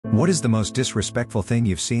What is the most disrespectful thing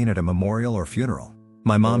you've seen at a memorial or funeral?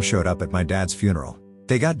 My mom showed up at my dad's funeral.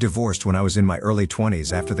 They got divorced when I was in my early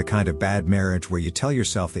 20s after the kind of bad marriage where you tell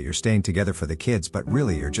yourself that you're staying together for the kids but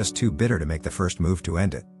really you're just too bitter to make the first move to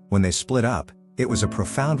end it. When they split up, it was a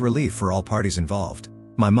profound relief for all parties involved.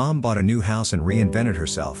 My mom bought a new house and reinvented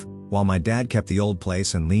herself, while my dad kept the old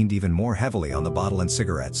place and leaned even more heavily on the bottle and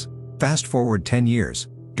cigarettes. Fast forward 10 years,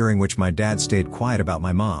 during which my dad stayed quiet about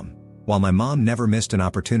my mom, while my mom never missed an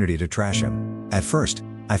opportunity to trash him. At first,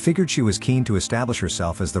 I figured she was keen to establish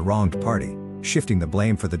herself as the wronged party, shifting the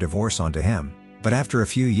blame for the divorce onto him. But after a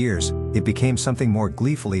few years, it became something more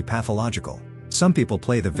gleefully pathological. Some people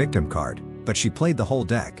play the victim card, but she played the whole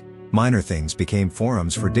deck. Minor things became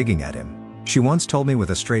forums for digging at him. She once told me with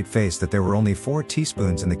a straight face that there were only 4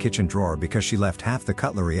 teaspoons in the kitchen drawer because she left half the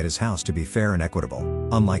cutlery at his house to be fair and equitable.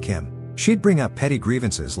 Unlike him, she'd bring up petty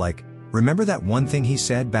grievances like, "Remember that one thing he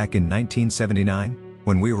said back in 1979,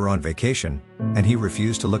 when we were on vacation, and he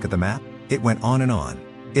refused to look at the map?" It went on and on.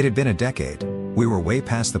 It had been a decade. We were way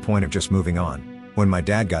past the point of just moving on. When my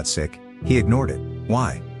dad got sick, he ignored it.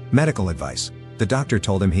 Why? Medical advice. The doctor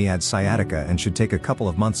told him he had sciatica and should take a couple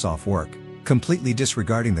of months off work, completely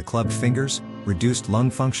disregarding the clubbed fingers, reduced lung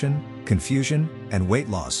function, confusion, and weight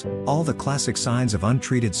loss, all the classic signs of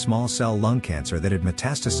untreated small cell lung cancer that had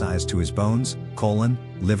metastasized to his bones, colon,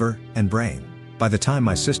 liver, and brain. By the time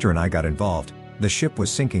my sister and I got involved, the ship was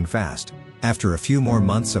sinking fast. After a few more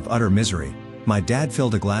months of utter misery, my dad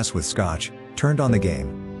filled a glass with scotch, turned on the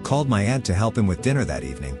game, called my aunt to help him with dinner that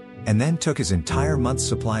evening, and then took his entire month's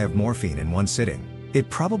supply of morphine in one sitting. It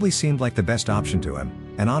probably seemed like the best option to him,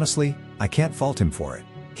 and honestly, I can't fault him for it.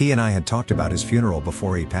 He and I had talked about his funeral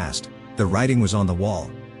before he passed. The writing was on the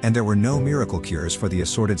wall, and there were no miracle cures for the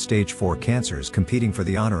assorted stage 4 cancers competing for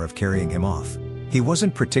the honor of carrying him off. He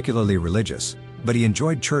wasn't particularly religious, but he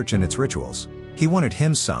enjoyed church and its rituals. He wanted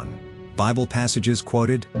hymns sung, Bible passages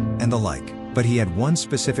quoted, and the like. But he had one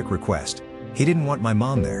specific request. He didn't want my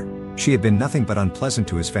mom there. She had been nothing but unpleasant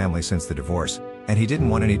to his family since the divorce, and he didn't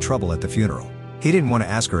want any trouble at the funeral. He didn't want to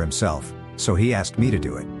ask her himself, so he asked me to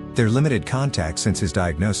do it. Their limited contact since his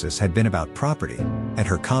diagnosis had been about property, and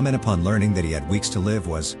her comment upon learning that he had weeks to live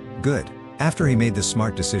was, "Good." After he made the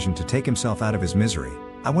smart decision to take himself out of his misery,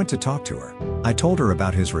 I went to talk to her. I told her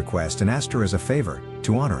about his request and asked her as a favor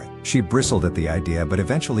to honor it. She bristled at the idea but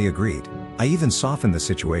eventually agreed. I even softened the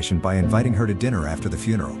situation by inviting her to dinner after the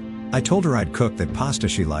funeral. I told her I'd cooked that pasta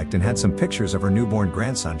she liked and had some pictures of her newborn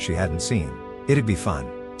grandson she hadn't seen. It'd be fun.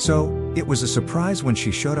 So, it was a surprise when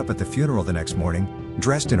she showed up at the funeral the next morning,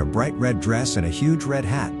 dressed in a bright red dress and a huge red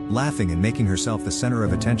hat, laughing and making herself the center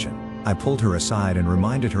of attention. I pulled her aside and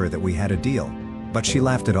reminded her that we had a deal. But she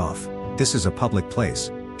laughed it off. "This is a public place,"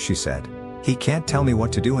 she said. "He can't tell me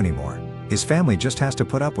what to do anymore. His family just has to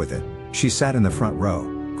put up with it." She sat in the front row,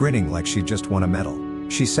 grinning like she'd just won a medal.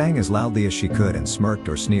 She sang as loudly as she could and smirked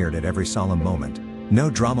or sneered at every solemn moment. No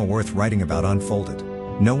drama worth writing about unfolded.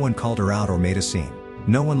 No one called her out or made a scene.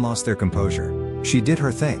 No one lost their composure. She did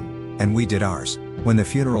her thing, and we did ours. When the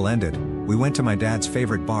funeral ended, we went to my dad's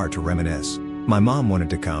favorite bar to reminisce. My mom wanted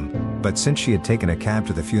to come, but since she had taken a cab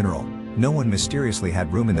to the funeral, no one mysteriously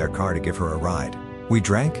had room in their car to give her a ride. We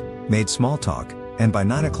drank, made small talk, and by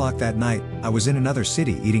 9 o'clock that night, I was in another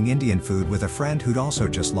city eating Indian food with a friend who'd also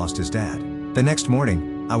just lost his dad. The next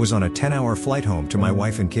morning, I was on a 10-hour flight home to my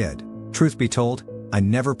wife and kid. Truth be told, I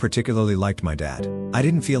never particularly liked my dad. I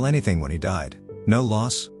didn't feel anything when he died. No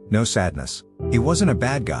loss, no sadness. He wasn't a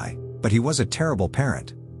bad guy, but he was a terrible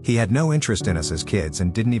parent. He had no interest in us as kids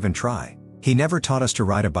and didn't even try. He never taught us to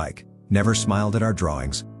ride a bike, never smiled at our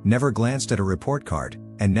drawings, never glanced at a report card,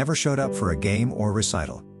 and never showed up for a game or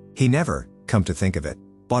recital. He never, come to think of it,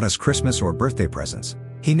 bought us Christmas or birthday presents.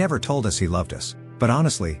 He never told us he loved us. But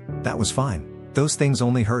honestly, that was fine. Those things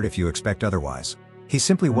only hurt if you expect otherwise. He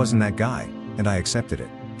simply wasn't that guy, and I accepted it.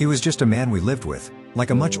 He was just a man we lived with, like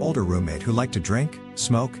a much older roommate who liked to drink,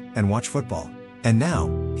 smoke, and watch football. And now,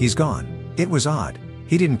 he's gone. It was odd.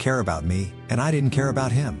 He didn't care about me, and I didn't care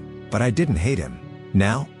about him. But I didn't hate him.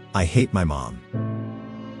 Now, I hate my mom.